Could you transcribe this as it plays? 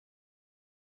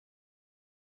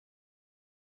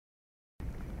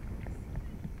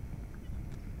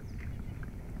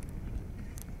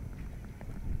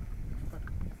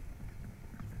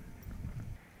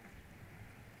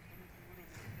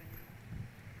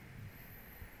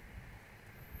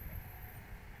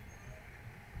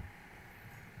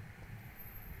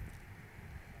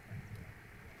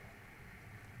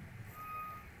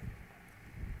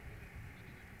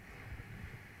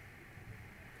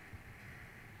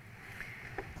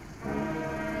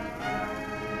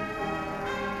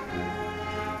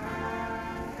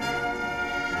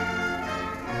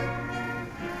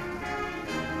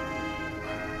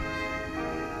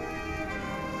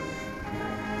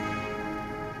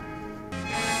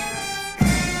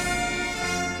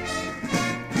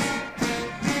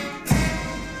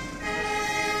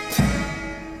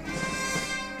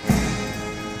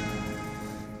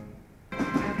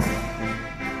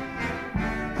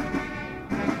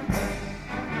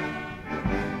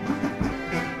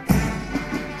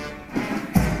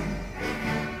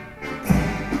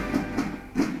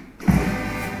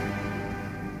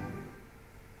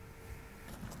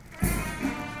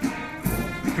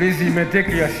Please, you may take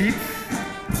your seats.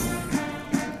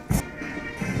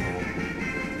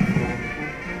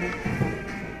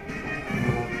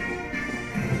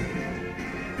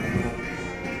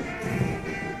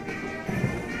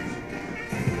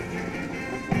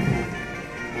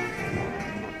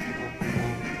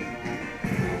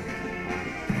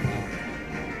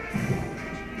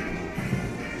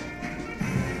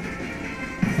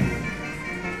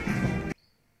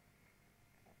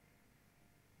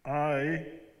 I,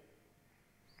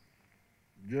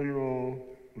 General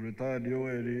Retired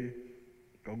Yoweri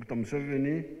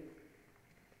Museveni,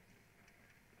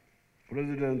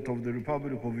 President of the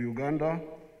Republic of Uganda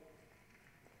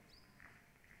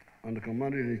and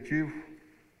Commander-in-Chief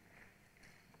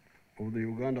of the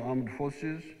Uganda Armed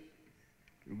Forces,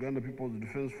 Uganda People's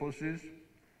Defense Forces,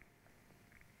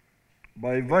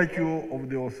 by virtue of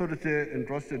the authority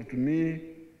entrusted to me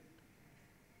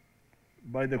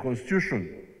by the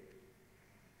Constitution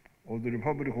of the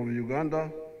Republic of Uganda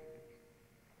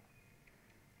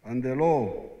and the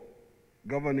law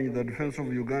governing the defense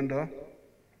of Uganda,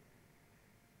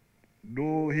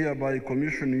 do hereby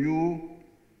commission you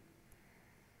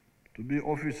to be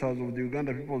officers of the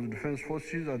Uganda People's Defense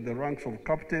Forces at the ranks of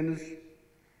captains,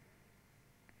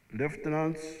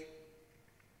 lieutenants,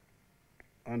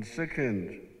 and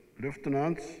second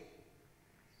lieutenants,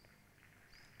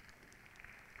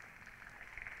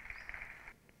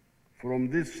 from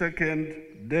this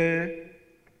second day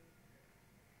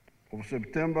of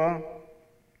September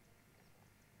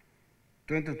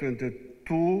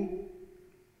 2022,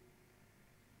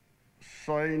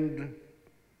 signed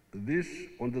this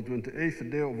on the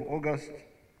 28th day of August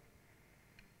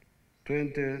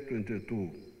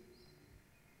 2022.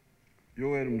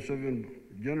 Yoweri Museveni,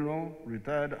 General,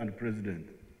 Retired, and President.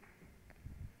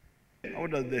 How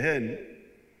does the hen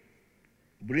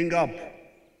bring up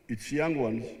its young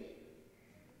ones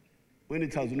when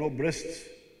it has no breasts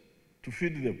to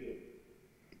feed them?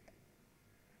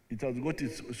 It has got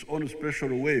its own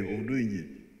special way of doing it.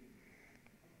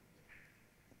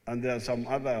 And there are some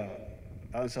other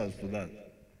answers to that.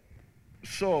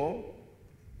 So,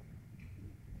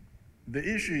 the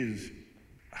issue is,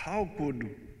 how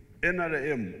could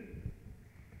NRM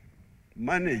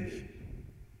manage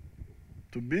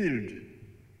to build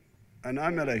an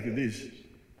army like this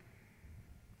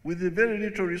with very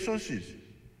little resources?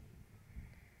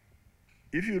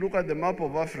 If you look at the map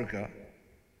of Africa,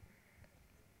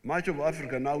 much of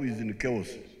Africa now is in chaos.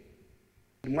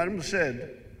 Mwalimu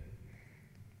said,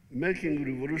 making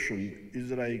revolution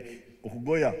is like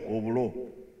okugoya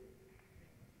obulo.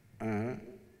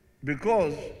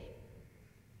 Because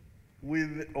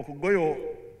with okugoyo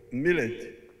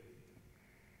millet,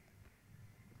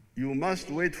 you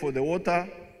must wait for the water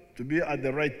to be at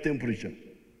the right temperature.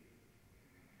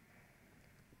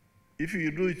 If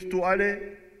you do it too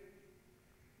early,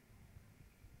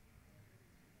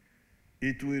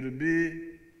 it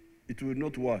will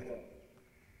not work.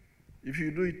 If you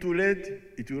do it too late,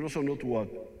 it will also not work.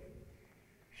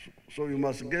 So you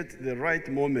must get the right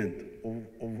moment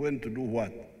of when to do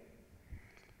what.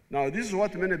 Now, this is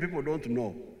what many people don't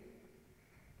know.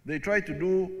 They try to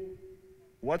do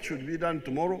what should be done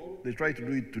tomorrow, they try to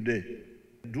do it today.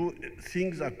 Do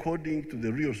things according to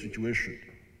the real situation.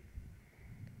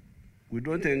 We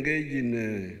don't engage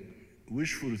in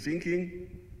wishful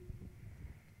thinking.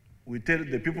 We tell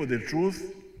the people the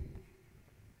truth.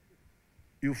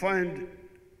 You find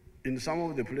in some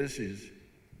of the places,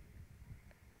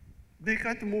 they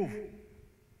can't move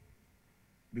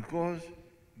because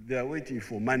they are waiting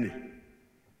for money.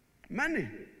 Money.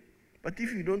 But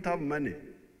if you don't have money,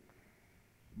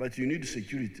 but you need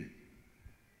security,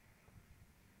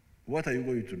 what are you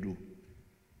going to do?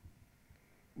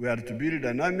 We are to build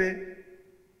an army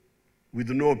with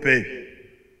no pay.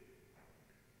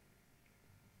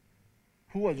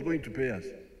 Who was going to pay us?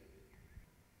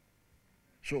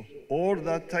 So all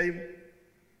that time,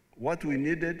 what we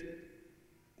needed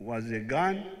was a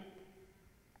gun,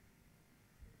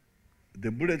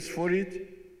 the bullets for it,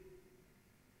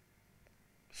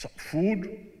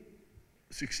 food.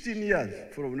 16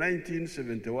 years, from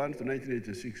 1971 to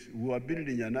 1986, we were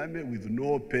building an army with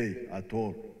no pay at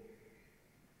all.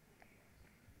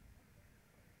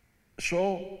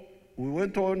 So we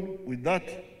went on with that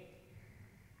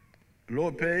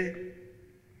low pay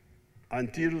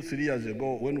until 3 years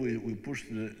ago when we pushed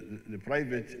the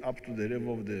private up to the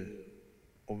level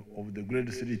of the grade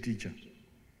 3 teacher.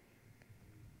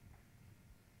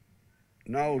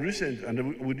 Now recent,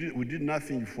 and we did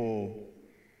nothing for,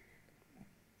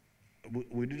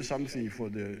 we did something for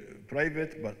the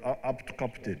private, but up to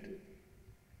captain.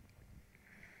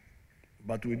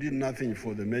 but we did nothing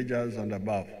for the majors and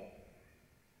above.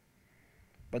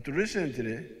 But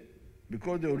recently,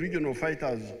 because the original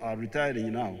fighters are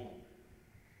retiring now,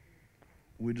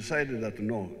 we decided that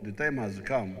no, the time has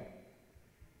come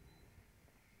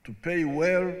to pay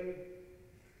well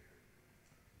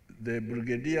the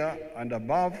brigadier and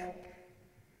above,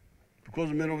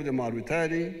 because many of them are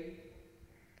retiring,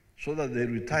 so that they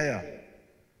retire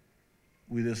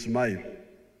with a smile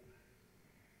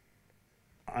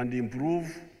and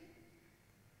improve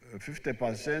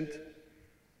 50%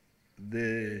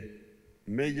 the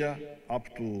major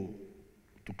up to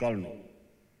colonel.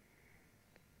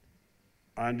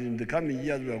 And in the coming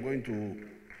years, we are going to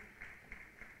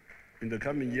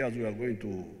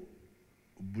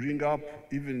bring up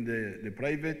even the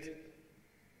private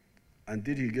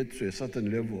until he gets to a certain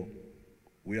level.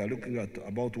 We are looking at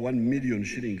about 1 million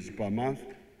shillings per month.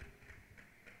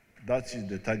 That is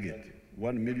the target,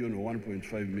 1 million or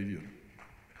 1.5 million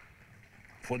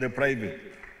for the private.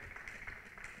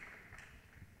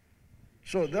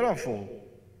 So therefore,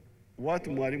 what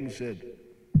Mwalimu said,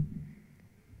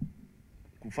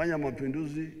 kufanya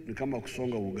mapinduzi ni kama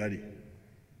kusonga ugali.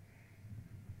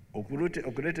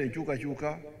 Okuleta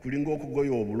enkyukakyuka kulinga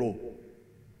okugoya obulo.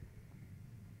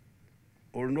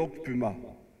 Olina okupima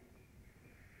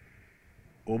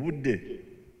obudde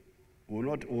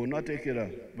onateekera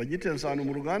bagiyita ensaano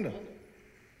mu Luganda.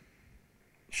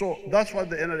 So that's what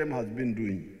the NRM has been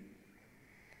doing.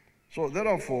 So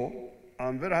therefore,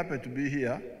 I'm very happy to be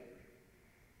here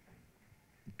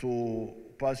to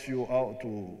pass you out,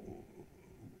 to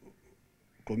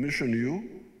commission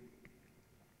you.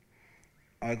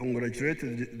 I congratulate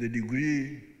the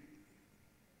degree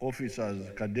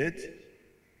officers, cadets,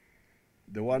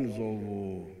 the ones of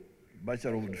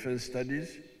Bachelor of Defense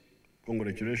Studies.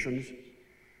 Congratulations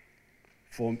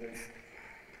for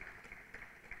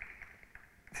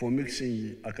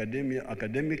mixing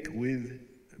academic with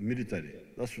military.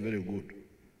 That's very good.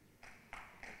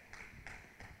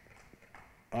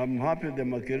 I'm happy the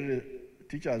Makerere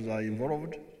teachers are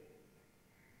involved.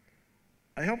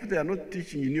 I hope they are not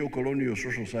teaching neo-colonial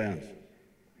social science.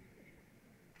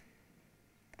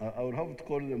 I would have to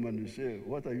call them and say,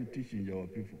 what are you teaching our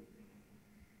people?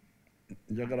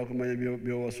 Njagala kumanya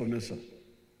byowasomesa.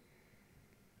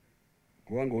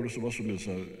 Kubanga olusu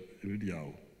basomesa ebiri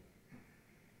awo.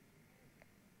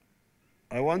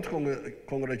 I want to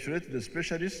congratulate the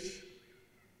specialists,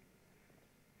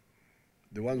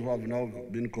 the ones who have now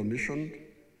been commissioned,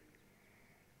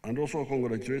 and also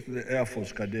congratulate the Air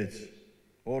Force cadets.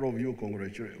 All of you,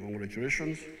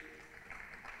 congratulations.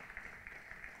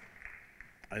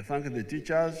 I thank the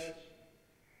teachers,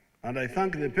 and I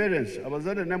thank the parents.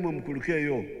 Abazadde namwe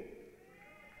mukulukeeyo.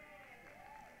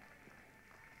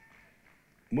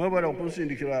 Mwebala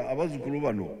okusindikira abazzukulu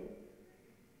bano.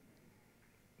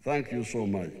 Thank you so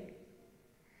much.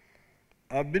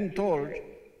 I've been told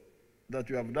that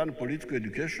you have done political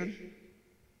education,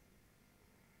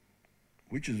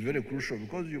 which is very crucial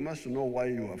because you must know why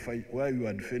you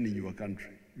are defending your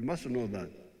country. You must know that.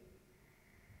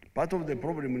 Part of the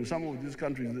problem in some of these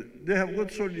countries, they have got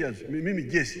soldiers. Mimi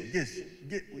Jesse.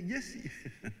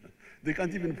 They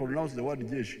can't even pronounce the word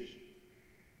Jesse.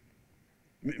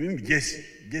 Mimi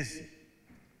Jesse.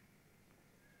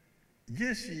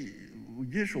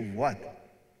 Jeshi of what?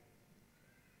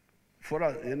 For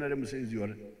us, NRM says you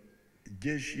are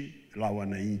Jeshi la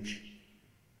Wananchi.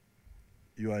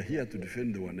 You are here to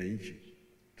defend the Wananchi,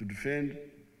 to defend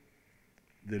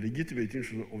the legitimate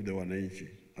interests of the Wananchi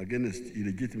against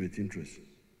illegitimate interests.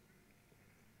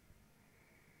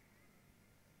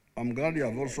 I'm glad you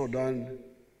have also done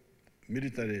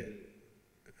military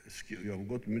skills. You have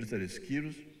got military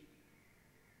skills,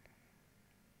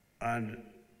 and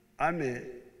army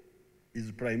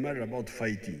is primarily about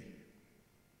fighting.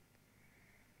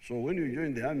 So when you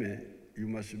join the army, you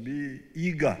must be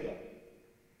eager.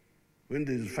 When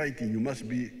there is fighting, you must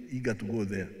be eager to go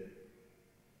there.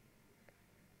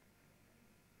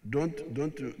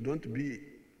 Don't be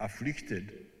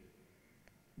afflicted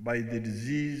by the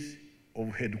disease of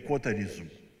headquarterism.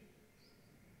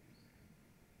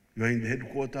 You are in the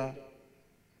headquarter,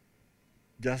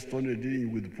 just only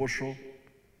dealing with posho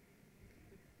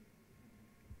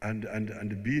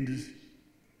and beans.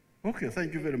 Okay,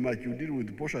 thank you very much. You deal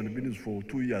with posho and beans for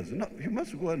 2 years. No, you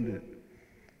must go and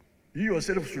you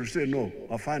yourself should say no.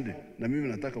 Afande, na mimi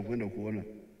nataka kwenda kuona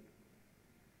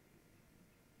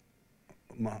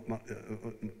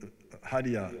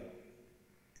hali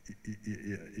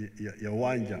ya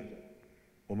uwanja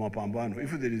wa mapambano.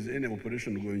 If there is any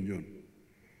operation going on,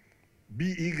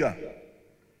 be eager.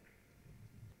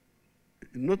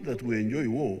 Not that we enjoy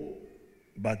war,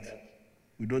 but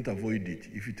we don't avoid it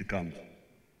if it comes.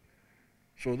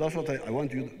 So that's what I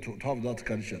want you to have, that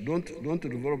culture. Don't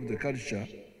develop the culture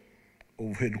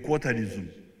of headquarterism.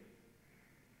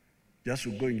 Just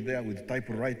going there with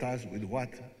typewriters, with what?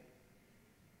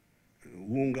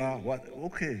 Wunga, what?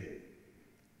 Okay.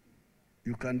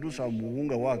 You can do some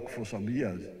Wunga work for some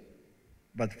years,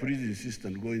 but please insist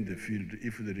on going in the field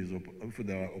if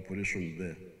there are operations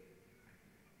there.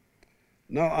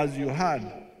 Now, as you heard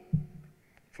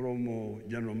from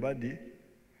General Mbadi,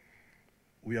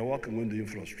 we are working on the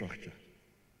infrastructure.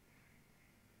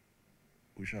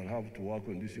 We shall have to work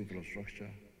on this infrastructure.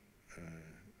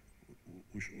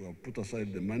 We have put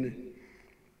aside the money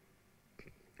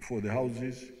for the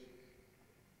houses,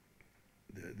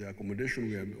 the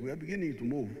accommodation. We are beginning to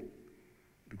move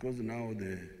because now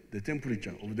the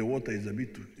temperature of the water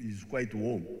is quite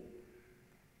warm.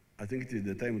 I think it is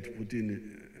the time to put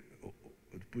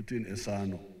in a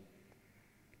sano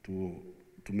to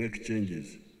make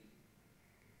changes.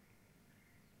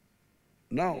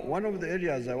 Now, one of the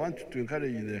areas I want to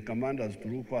encourage the commanders to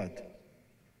look at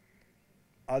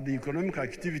are the economic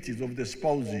activities of the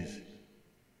spouses.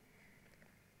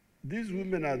 These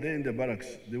women are there in the barracks,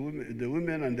 the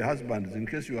women and the husbands, in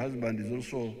case your husband is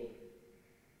also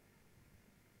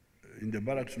in the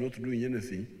barracks not doing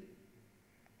anything,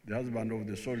 the husband of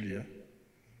the soldier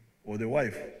or the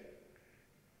wife.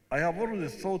 I have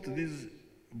always thought these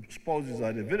spouses are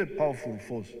a very powerful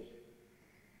force.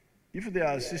 If they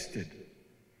are assisted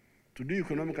to do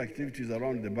economic activities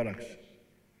around the barracks,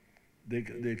 they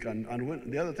can,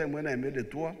 and the other time when I made a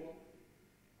tour,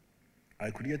 I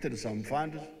created some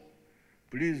funds.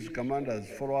 Please, commanders,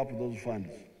 follow up those funds.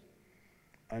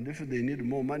 And if they need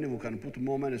more money, we can put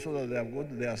more money so that they have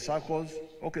got their circles.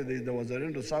 Okay, there was a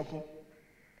random circle,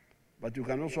 but you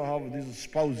can also have these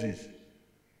spouses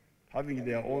having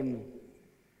their own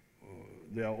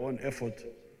effort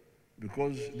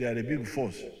because they are a big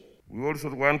force. We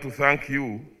also want to thank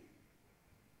you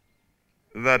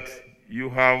that you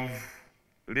have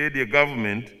led a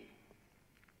government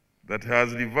that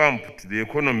has revamped the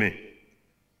economy.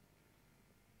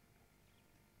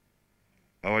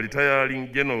 Our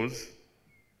retiring generals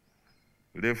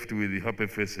left with happy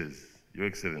faces, Your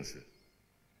Excellency.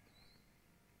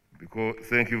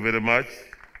 Thank you very much.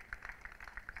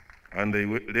 And they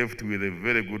left with a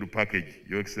very good package,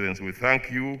 Your Excellency. We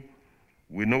thank you.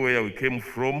 We know where we came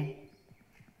from.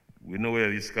 We know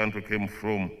where this country came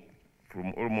from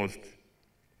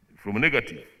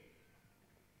negative.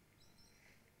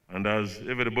 And as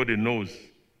everybody knows,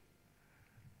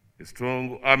 a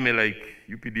strong army like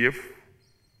UPDF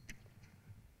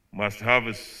must have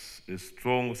a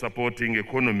strong supporting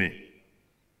economy.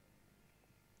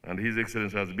 And His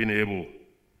Excellency has been able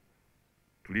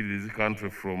to lead this country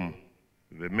from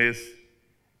the mess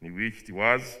in which it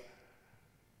was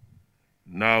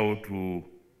now to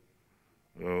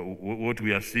what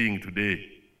we are seeing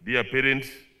today. Dear parents,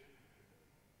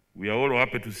 we are all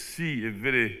happy to see a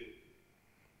very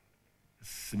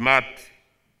smart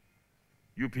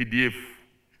UPDF,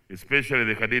 especially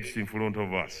the cadets in front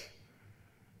of us.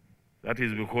 That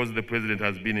is because the President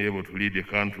has been able to lead the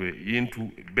country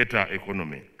into a better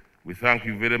economy. We thank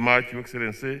you very much, Your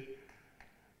Excellency.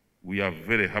 We are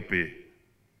very happy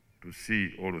to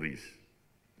see all of this.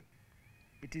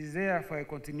 It is therefore a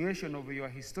continuation of your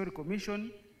historical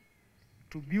mission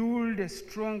to build a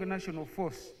strong national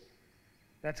force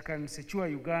that can secure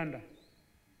Uganda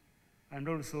and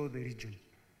also the region.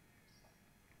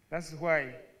 That's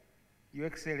why, Your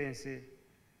Excellency,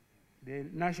 the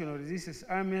National Resistance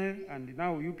Army and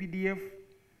now UPDF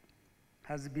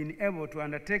has been able to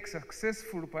undertake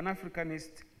successful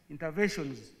Pan-Africanist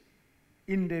interventions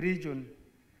in the region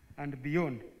and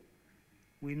beyond.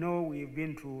 We know we've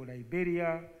been to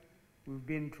Liberia, we've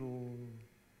been to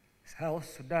South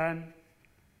Sudan,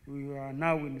 we are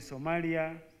now in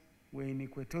Somalia, we're in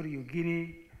Equatorial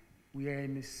Guinea, we are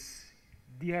in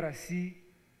DRC.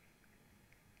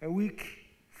 A weak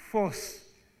force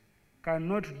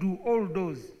cannot do all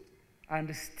those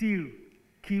and still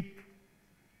keep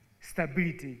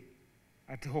stability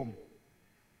at home.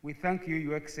 We thank you,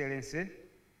 Your Excellency,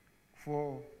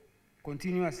 for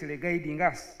continuously guiding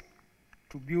us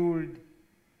to build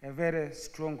a very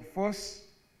strong force,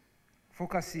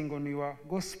 focusing on your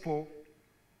gospel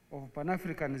of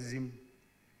Pan-Africanism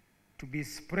to be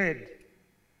spread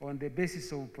on the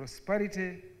basis of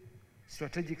prosperity,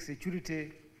 strategic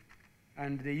security,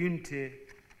 and the unity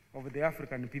of the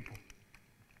African people.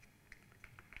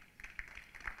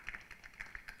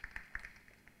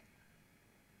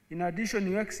 In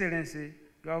addition, Your Excellency,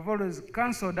 you have always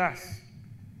counseled us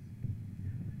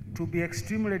to be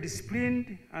extremely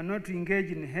disciplined and not to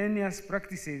engage in heinous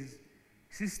practices,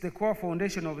 since the core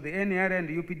foundation of the NRA and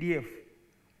UPDF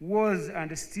was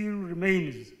and still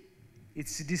remains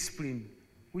its discipline,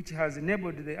 which has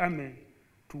enabled the army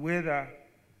to weather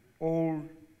all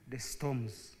the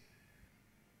storms.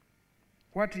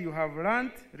 What you have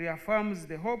learned reaffirms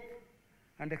the hope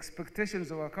and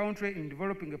expectations of our country in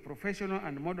developing a professional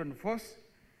and modern force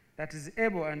that is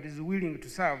able and is willing to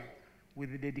serve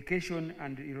with dedication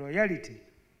and loyalty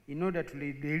in order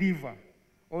to deliver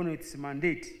on its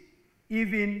mandate,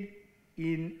 even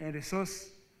in a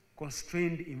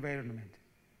resource-constrained environment.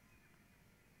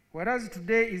 Whereas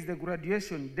today is the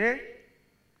graduation day,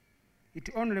 it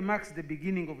only marks the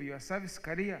beginning of your service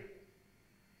career.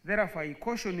 Therefore, I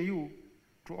caution you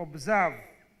to observe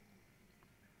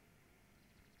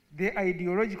the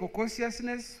ideological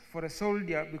consciousness for a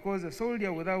soldier, because a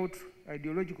soldier without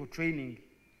ideological training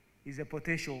is a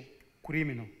potential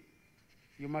criminal.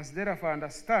 You must therefore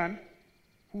understand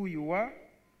who you are,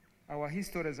 our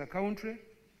history as a country,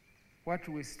 what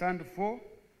we stand for,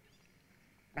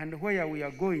 and where we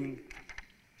are going,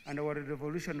 and our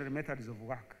revolutionary methods of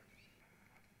work.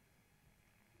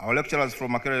 Our lecturers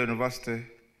from Makerere University,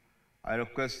 I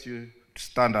request you to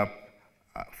stand up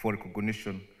for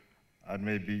recognition, and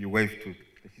maybe you wave to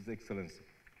His Excellency.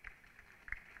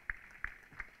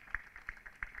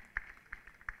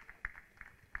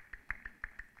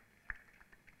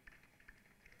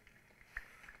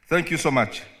 Thank you so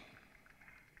much.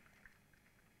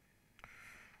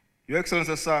 Your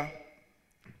Excellency, sir,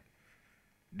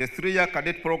 the 3-year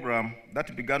cadet program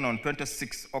that began on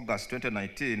 26 August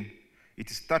 2019, it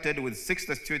started with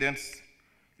 60 students.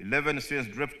 11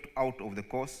 students dropped out of the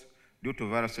course due to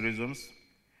various reasons.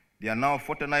 There are now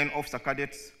 49 officer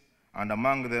cadets, and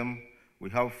among them, we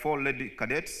have 4 lady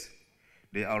cadets.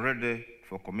 They are ready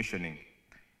for commissioning.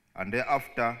 And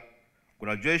thereafter,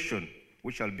 graduation,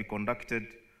 which shall be conducted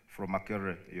from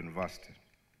Makerere University.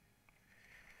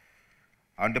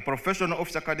 And the professional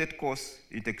officer cadet course,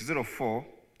 intake 04,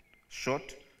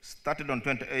 short, started on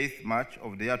 28th March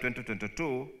of the year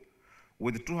 2022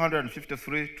 with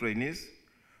 253 trainees.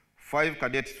 5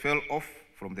 cadets fell off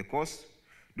from the course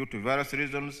due to various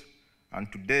reasons, and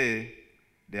today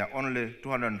there are only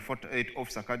 248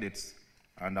 officer cadets,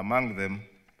 and among them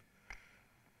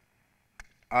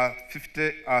are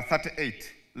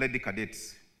 38 lady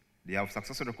cadets. They have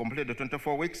successfully completed the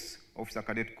 24 weeks officer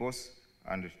cadet course,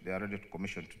 and they are ready to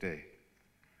commission today.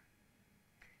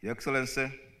 Your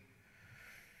Excellency,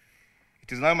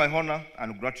 it is now my honor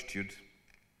and gratitude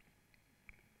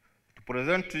to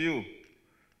present to you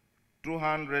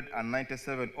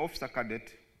 297 officer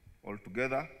cadets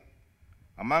altogether.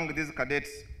 Among these cadets,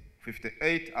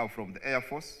 58 are from the Air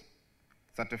Force,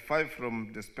 35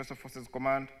 from the Special Forces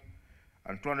Command,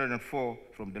 and 204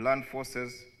 from the Land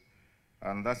Forces,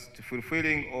 and that's the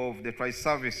fulfilling of the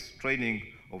tri-service training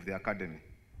of the academy.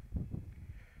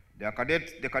 The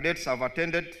cadets have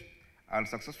attended and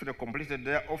successfully completed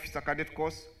their officer cadet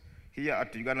course here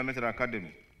at Uganda Military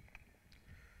Academy.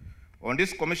 On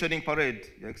this commissioning parade,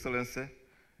 Your Excellency,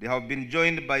 they have been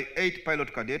joined by 8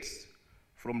 pilot cadets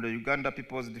from the Uganda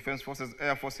People's Defense Forces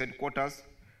Air Force Headquarters,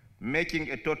 making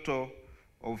a total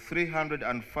of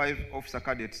 305 officer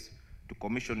cadets to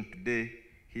commission today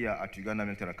here at Uganda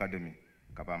Military Academy,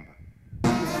 Kabamba.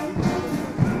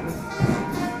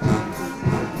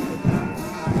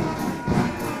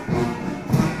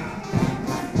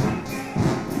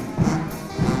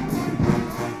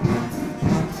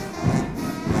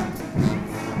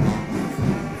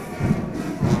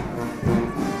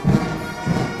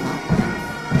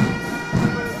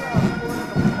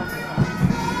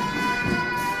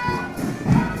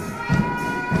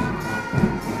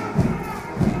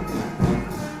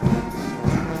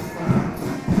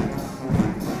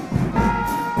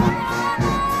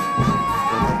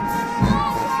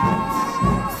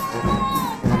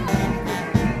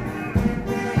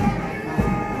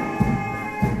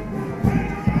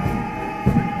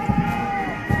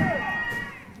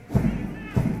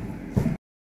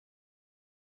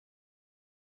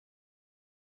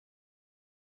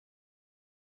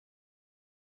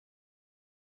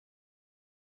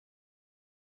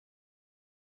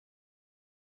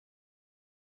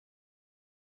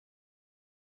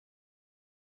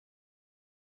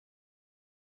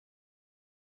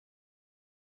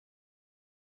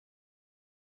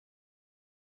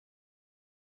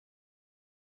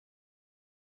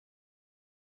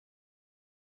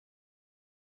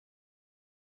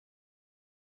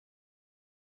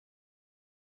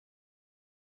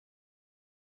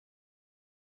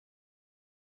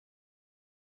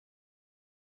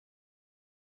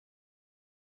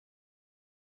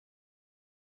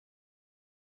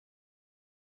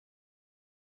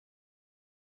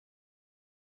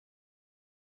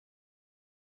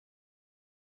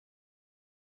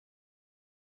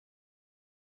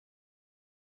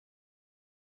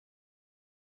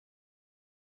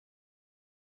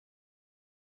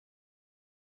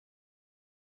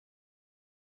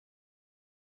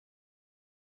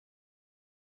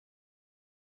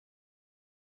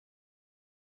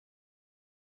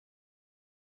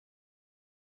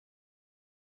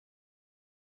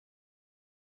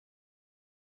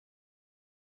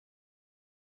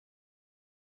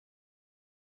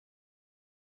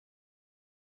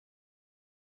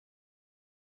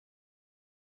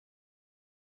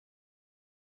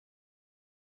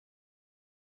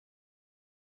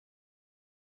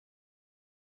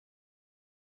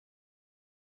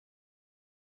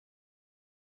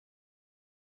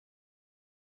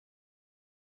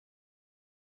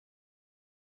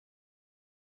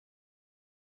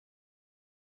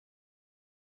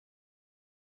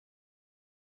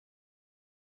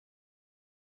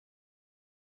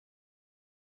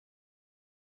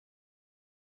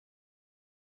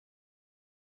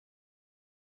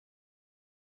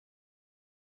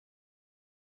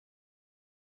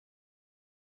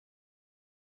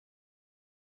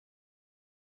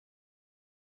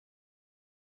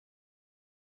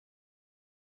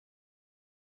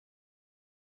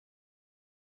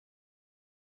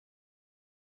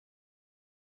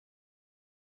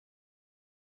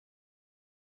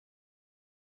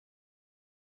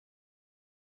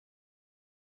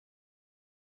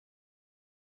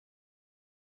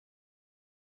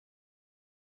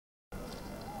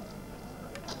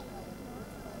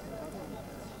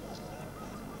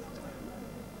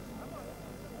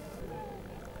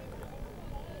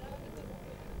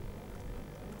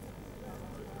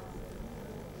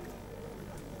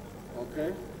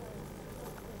 Okay.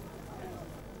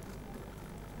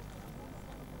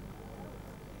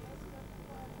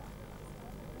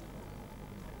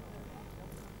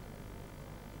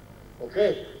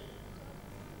 Okay.